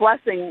like your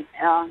blessing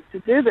to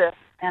do this.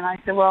 And I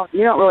said, well,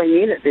 you don't really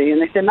need it, do you?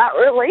 And they said, not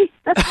really.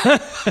 But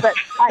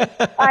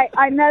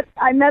I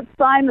met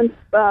Simon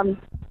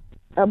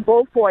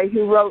Bolfoy,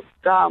 who wrote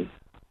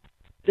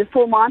The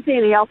Full Monty,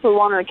 and he also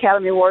won an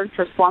Academy Award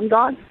for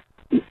Slumdog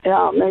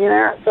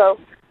Millionaire. So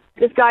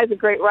this guy's a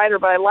great writer,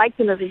 but I liked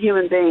him as a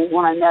human being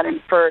when I met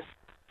him first.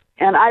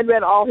 And I'd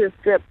read all his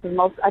scripts,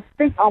 and I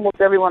think almost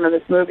every one of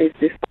his movies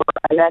before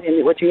I met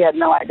him, which he had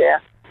no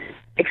idea.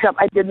 Except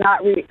I did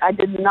not read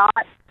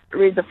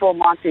The Full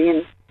Monty.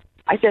 And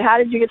I said, how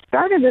did you get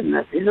started in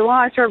this? He said, well,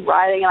 I started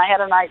writing, and I had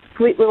a nice,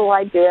 sweet little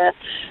idea.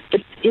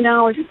 But,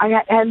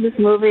 I had this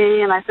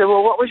movie, and I said,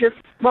 well, what was it?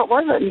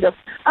 And he goes,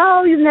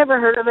 oh, you've never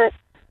heard of it?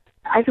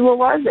 I said, well,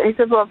 what is it? He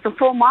said, well, it's The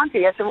Full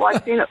Monty. I said, well,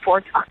 I've seen it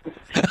 4 times.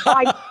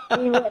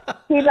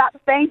 He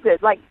about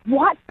fainted. Like,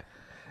 what?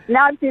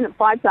 Now I've seen it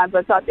 5 times.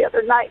 I saw it the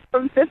other night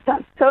for the 5th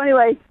time. So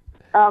anyway,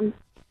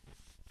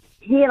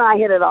 he and I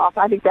hit it off.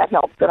 I think that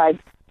helped that I'd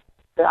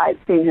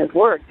seen his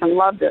work and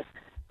loved it.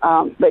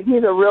 But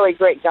he's a really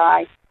great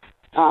guy.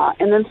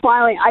 And then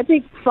finally, I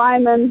think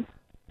Simon,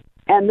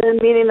 and then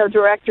meeting the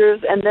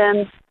directors, and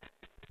then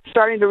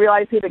starting to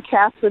realize who the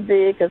cast would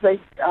be, because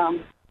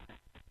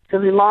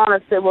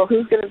Ilana said, well,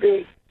 who's going to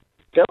be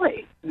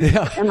Billie?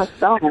 Yeah. Emma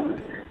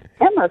Stone.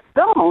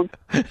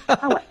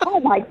 I went, oh,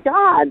 my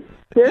God.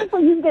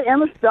 seriously, you can get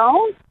Emma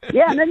Stone?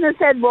 Yeah, and then they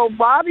said, well,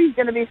 Bobby's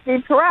going to be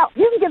Steve Carell.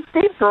 You can get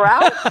Steve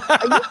Carell?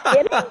 Are you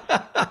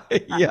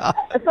kidding? Yeah.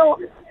 So,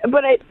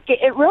 but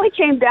it really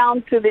came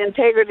down to the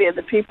integrity of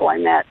the people I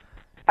met.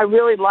 I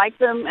really liked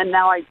them, and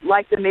now I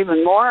like them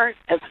even more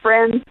as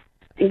friends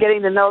and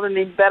getting to know them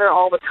even better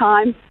all the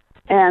time.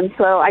 And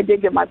so I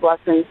did give my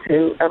blessing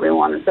to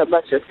everyone and said,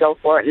 let's just go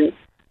for it. And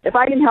if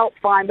I can help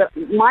find, but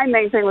my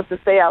main thing was to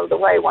stay out of the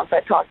way once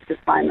I talked to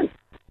Simon.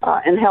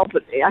 And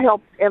I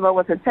helped Emma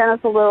with her tennis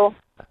a little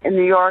in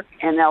New York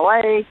and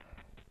L.A.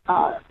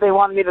 They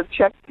wanted me to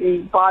check the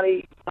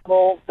body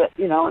level that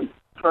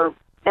for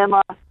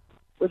Emma,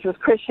 which was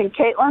Christian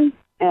Caitlin,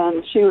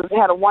 and she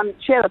had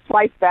a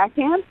slice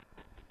backhand.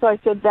 So I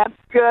said that's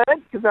good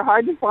because they're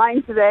hard to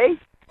find today.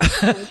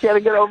 And she had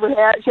a good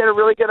overhead. She had a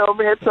really good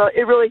overhead, so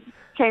it really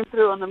came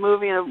through in the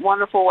movie in a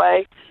wonderful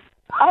way.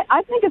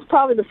 I think it's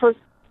probably the first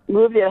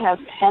movie that has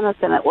tennis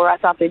in it where I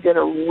thought they did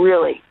a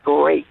really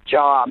great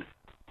job.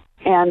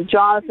 And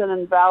Jonathan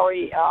and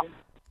Valerie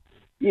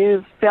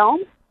used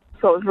film,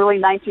 so it was really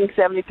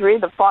 1973.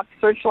 The Fox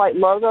Searchlight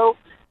logo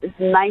is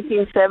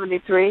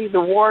 1973.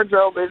 The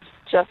wardrobe is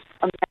just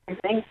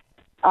amazing.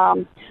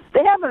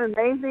 They have an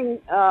amazing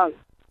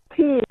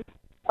team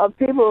of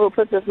people who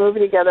put this movie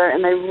together,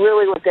 and they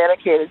really were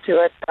dedicated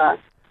to it.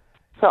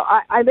 So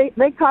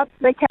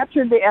they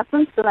captured the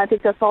essence, and I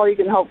think that's all you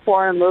can hope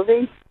for in a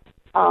movie.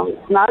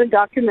 Not a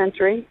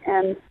documentary,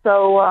 and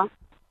so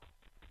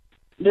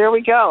there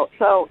we go.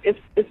 So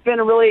it's been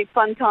a really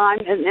fun time,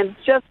 and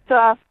it's just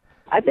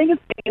I think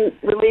it's being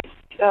released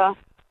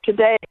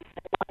today.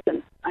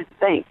 I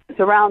think it's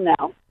around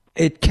now.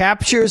 It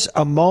captures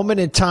a moment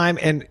in time.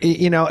 And,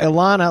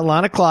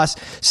 Ilana Kloss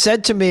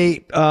said to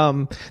me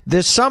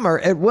this summer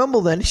at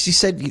Wimbledon, she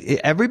said,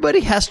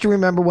 everybody has to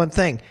remember one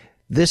thing.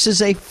 This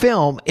is a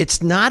film.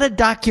 It's not a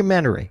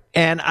documentary.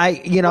 And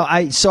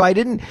so I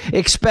didn't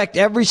expect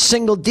every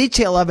single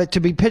detail of it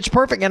to be pitch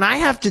perfect. And I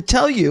have to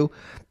tell you,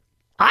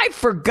 I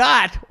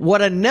forgot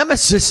what a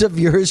nemesis of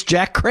yours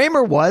Jack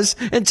Kramer was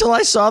until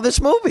I saw this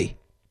movie.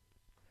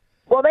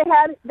 Well, they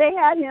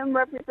had him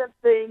represent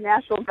the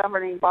national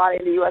governing body,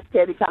 the USK,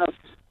 to kind of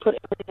put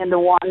everything into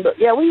one. But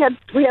yeah, we had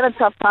a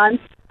tough time.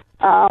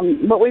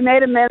 But we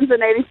made amends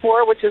in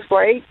 '84, which is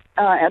great.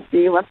 At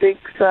the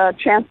Olympics,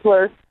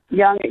 Chancellor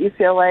Young at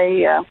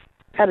UCLA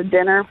had a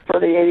dinner for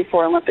the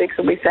 '84 Olympics,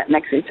 and we sat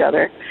next to each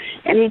other.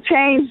 And he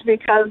changed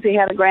because he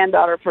had a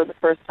granddaughter for the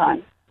first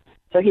time,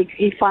 so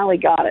he finally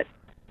got it,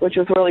 which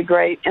was really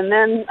great. And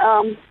then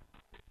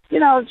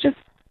just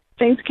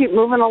things keep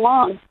moving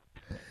along.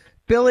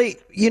 Billie,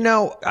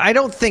 I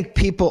don't think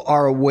people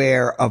are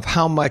aware of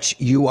how much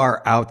you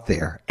are out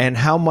there and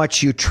how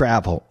much you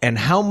travel and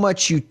how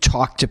much you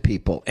talk to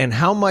people and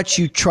how much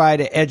you try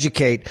to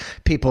educate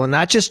people, and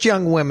not just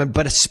young women,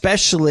 but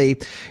especially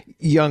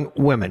young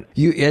women.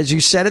 You, as you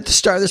said at the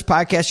start of this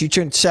podcast, you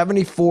turned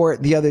 74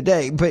 the other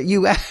day, but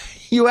you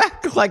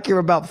act like you're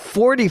about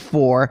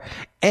 44.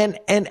 And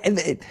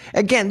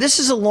again, this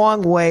is a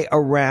long way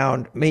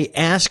around me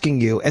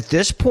asking you at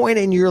this point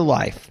in your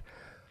life,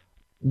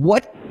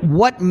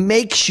 what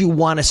makes you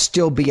want to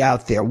still be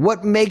out there?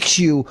 What makes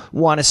you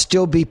want to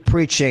still be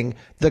preaching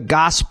the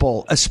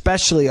gospel,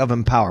 especially of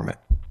empowerment?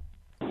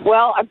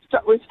 Well,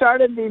 we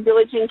started the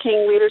Billie Jean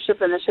King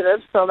Leadership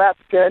Initiative, so that's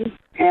good.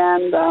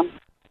 And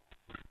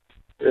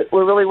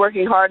we're really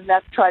working hard, and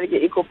that's to try to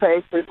get equal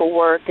pay for equal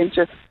work, and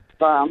just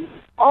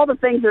all the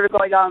things that are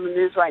going on in the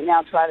news right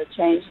now, try to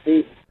change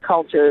the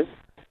cultures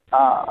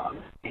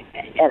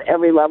at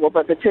every level,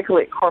 but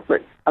particularly at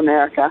corporate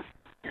America.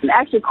 And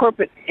actually,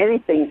 corporate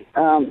anything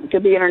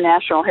could be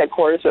international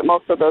headquarters, but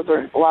most of those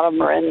a lot of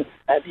them are in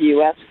the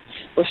U.S.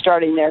 We're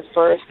starting there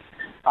first.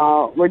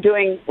 We're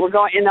going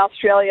in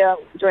Australia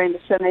during the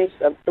semis,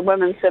 the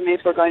women's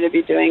semis. We're going to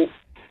be doing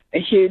a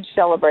huge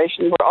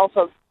celebration. We're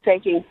also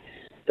taking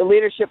the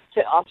leadership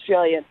to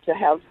Australia to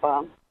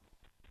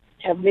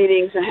have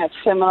meetings and have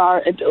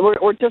seminars.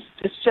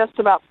 It's just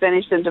about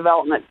finished in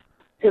development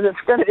because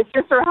it's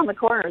just around the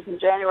corner. It's in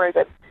January,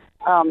 but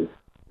so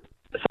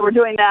we're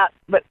doing that,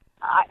 but.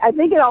 I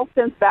think it all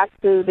stems back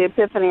to the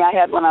epiphany I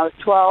had when I was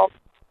 12,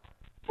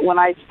 when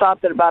I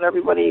stopped at about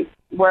everybody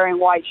wearing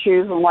white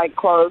shoes and white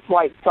clothes,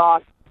 white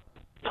socks,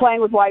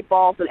 playing with white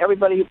balls, and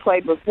everybody who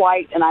played was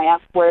white, and I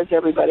asked, where's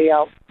everybody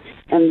else?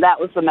 And that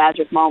was the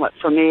magic moment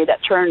for me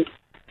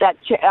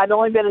I'd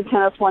only been in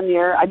tennis 1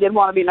 year. I did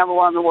want to be number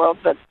one in the world,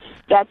 but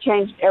that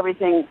changed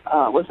everything,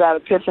 was that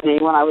epiphany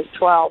when I was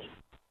 12.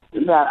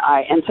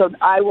 And so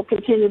I will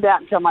continue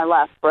that until my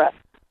last breath.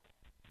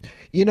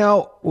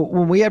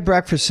 When we had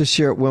breakfast this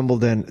year at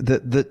Wimbledon,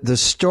 the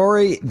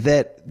story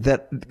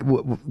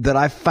that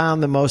I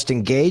found the most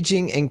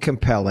engaging and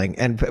compelling,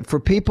 and for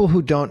people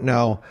who don't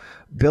know,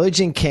 Billie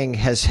Jean King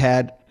has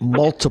had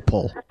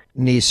multiple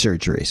knee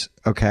surgeries.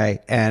 Okay,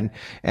 and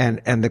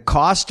the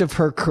cost of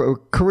her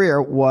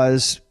career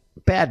was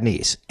bad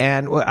knees.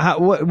 And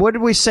what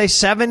did we say?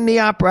 7 knee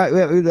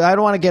operations? I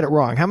don't want to get it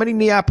wrong. How many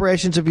knee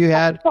operations have you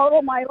had?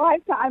 Total, my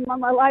lifetime.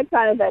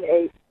 I've had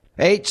 8.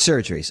 8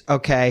 surgeries.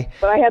 Okay.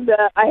 But I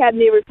had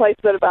knee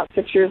replacement about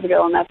 6 years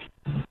ago, and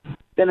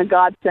been a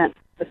godsend.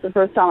 It's the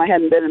first time I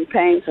hadn't been in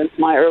pain since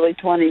my early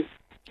 20s.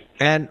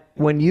 And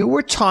when you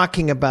were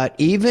talking about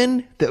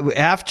even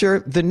after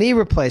the knee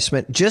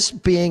replacement,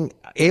 just being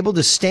able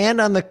to stand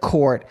on the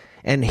court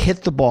and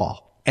hit the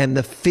ball and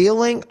the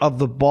feeling of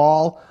the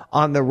ball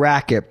on the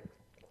racket,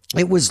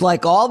 it was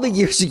like all the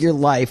years of your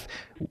life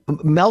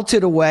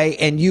melted away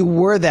and you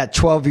were that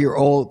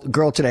 12-year-old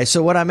girl today.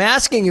 So what I'm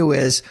asking you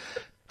is,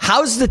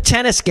 how's the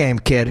tennis game,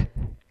 kid?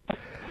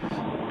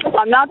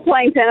 I'm not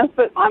playing tennis,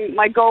 but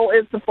my goal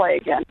is to play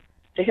again,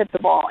 to hit the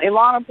ball.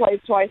 Ilana plays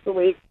twice a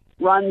week,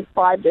 runs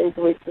 5 days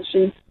a week, so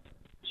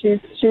she's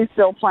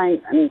still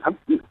playing. And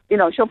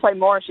she'll play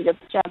more if she gets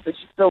a chance, but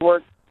she still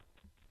works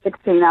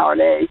 16-hour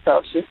days.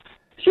 So she's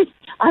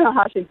I don't know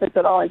how she fits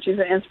it all, and she's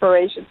an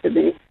inspiration to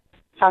me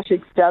how she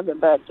does it.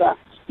 But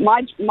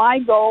my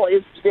goal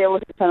is to be able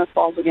to hit tennis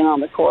balls again on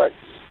the court.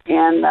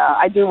 And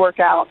I do work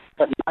out,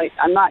 but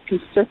I'm not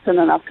consistent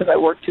enough because I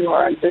work too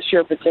hard this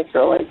year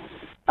particularly.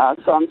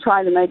 So I'm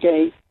trying to make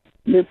a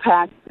new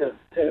pact to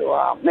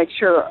make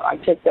sure I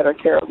take better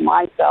care of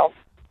myself,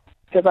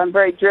 because I'm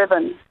very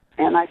driven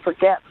and I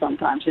forget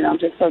sometimes. I'm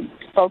just so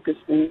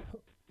focused and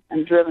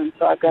driven,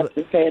 so I've got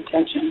to pay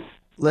attention.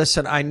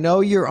 Listen, I know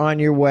you're on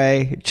your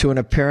way to an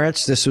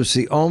appearance. This was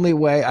the only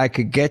way I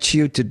could get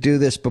you to do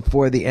this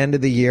before the end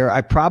of the year.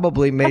 I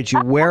probably made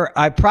you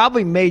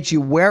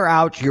wear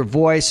out your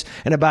voice,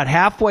 and about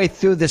halfway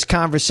through this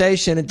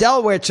conversation in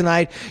Delaware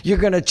tonight, you're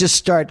going to just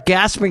start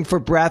gasping for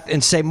breath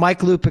and say Mike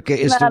Lupica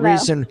is the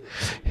reason.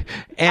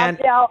 And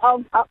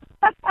I'll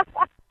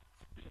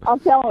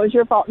tell him it was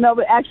your fault. No,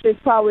 but actually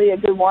it's probably a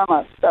good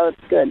warm-up, so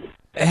it's good.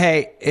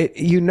 Hey,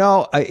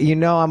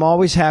 I'm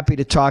always happy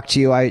to talk to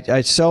you.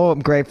 I so am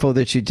grateful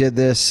that you did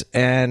this,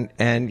 and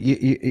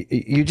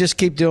you just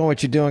keep doing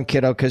what you're doing,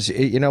 kiddo, because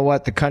you know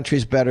what? The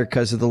country's better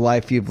because of the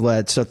life you've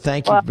led. So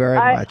thank you very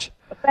much.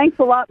 Thanks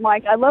a lot,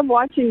 Mike. I love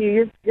watching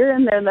you. You're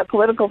in there in the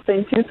political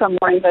scene too. Some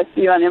mornings I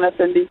see you on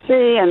MSNBC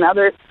and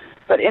others.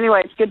 But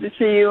anyway, it's good to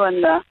see you,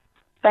 and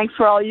thanks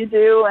for all you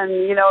do. And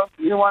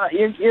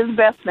you're the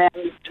best, man.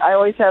 I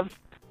always have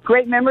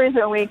great memories,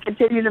 and we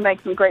continue to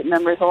make some great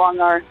memories along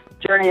our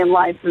journey in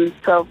life. And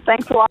so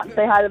thanks a lot, and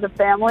say hi to the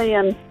family,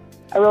 and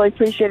I really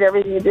appreciate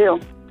everything you do.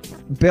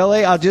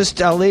 Billie,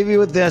 I'll leave you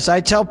with this.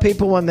 I tell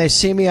people when they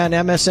see me on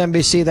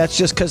MSNBC, that's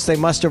just because they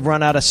must have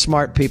run out of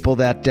smart people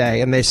that day.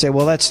 And they say,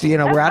 well,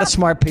 we're out of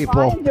smart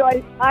people.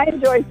 I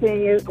enjoy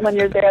seeing you when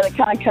you're there. That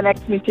kind of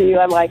connects me to you.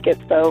 I like it.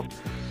 So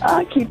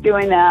keep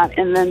doing that.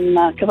 And then,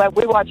 because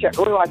we watch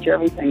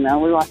everything, though.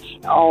 We watch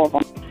all of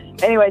them.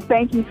 Anyway,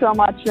 thank you so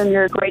much, and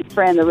you're a great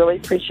friend. I really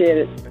appreciate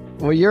it.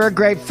 Well, you're a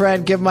great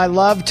friend. Give my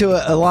love to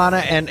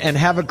Ilana, and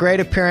have a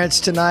great appearance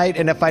tonight.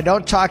 And if I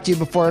don't talk to you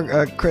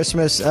before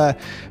Christmas,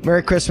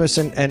 Merry Christmas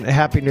and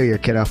Happy New Year,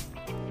 kiddo.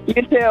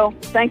 You too.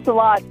 Thanks a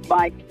lot,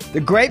 Mike. The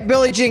great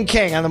Billie Jean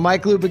King on the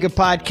Mike Lupica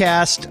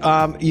podcast.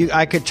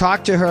 I could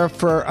talk to her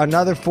for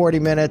another 40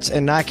 minutes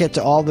and not get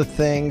to all the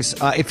things.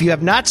 If you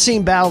have not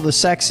seen Battle of the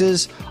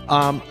Sexes,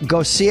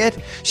 go see it.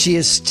 She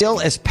is still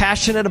as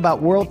passionate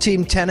about world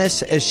team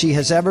tennis as she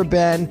has ever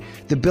been.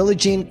 The Billie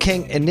Jean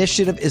King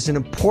initiative is an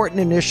important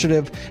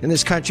initiative in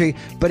this country.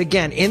 But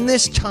again, in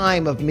this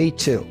time of Me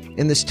Too,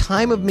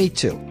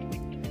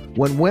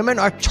 when women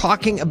are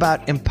talking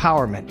about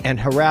empowerment and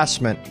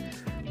harassment,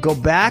 go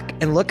back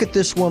and look at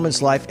this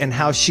woman's life and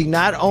how she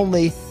not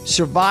only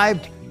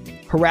survived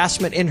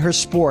harassment in her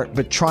sport,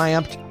 but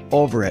triumphed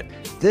over it.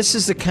 This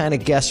is the kind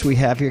of guests we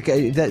have here.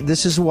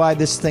 This is why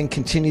this thing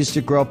continues to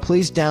grow.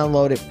 Please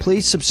download it.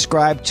 Please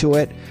subscribe to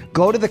it.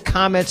 Go to the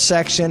comments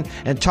section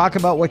and talk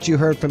about what you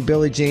heard from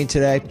Billie Jean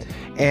today.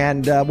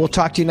 And we'll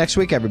talk to you next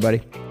week,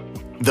 everybody.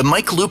 The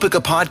Mike Lupica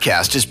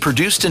podcast is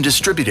produced and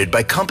distributed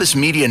by Compass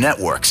Media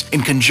Networks in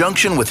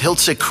conjunction with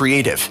Hiltzik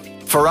Creative.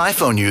 For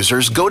iPhone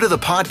users, go to the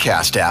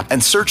podcast app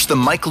and search the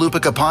Mike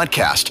Lupica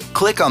podcast.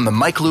 Click on the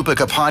Mike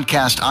Lupica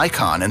podcast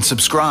icon and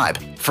subscribe.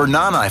 For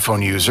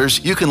non-iPhone users,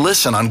 you can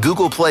listen on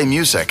Google Play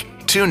Music,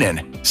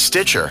 TuneIn,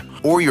 Stitcher,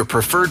 or your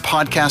preferred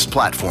podcast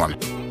platform.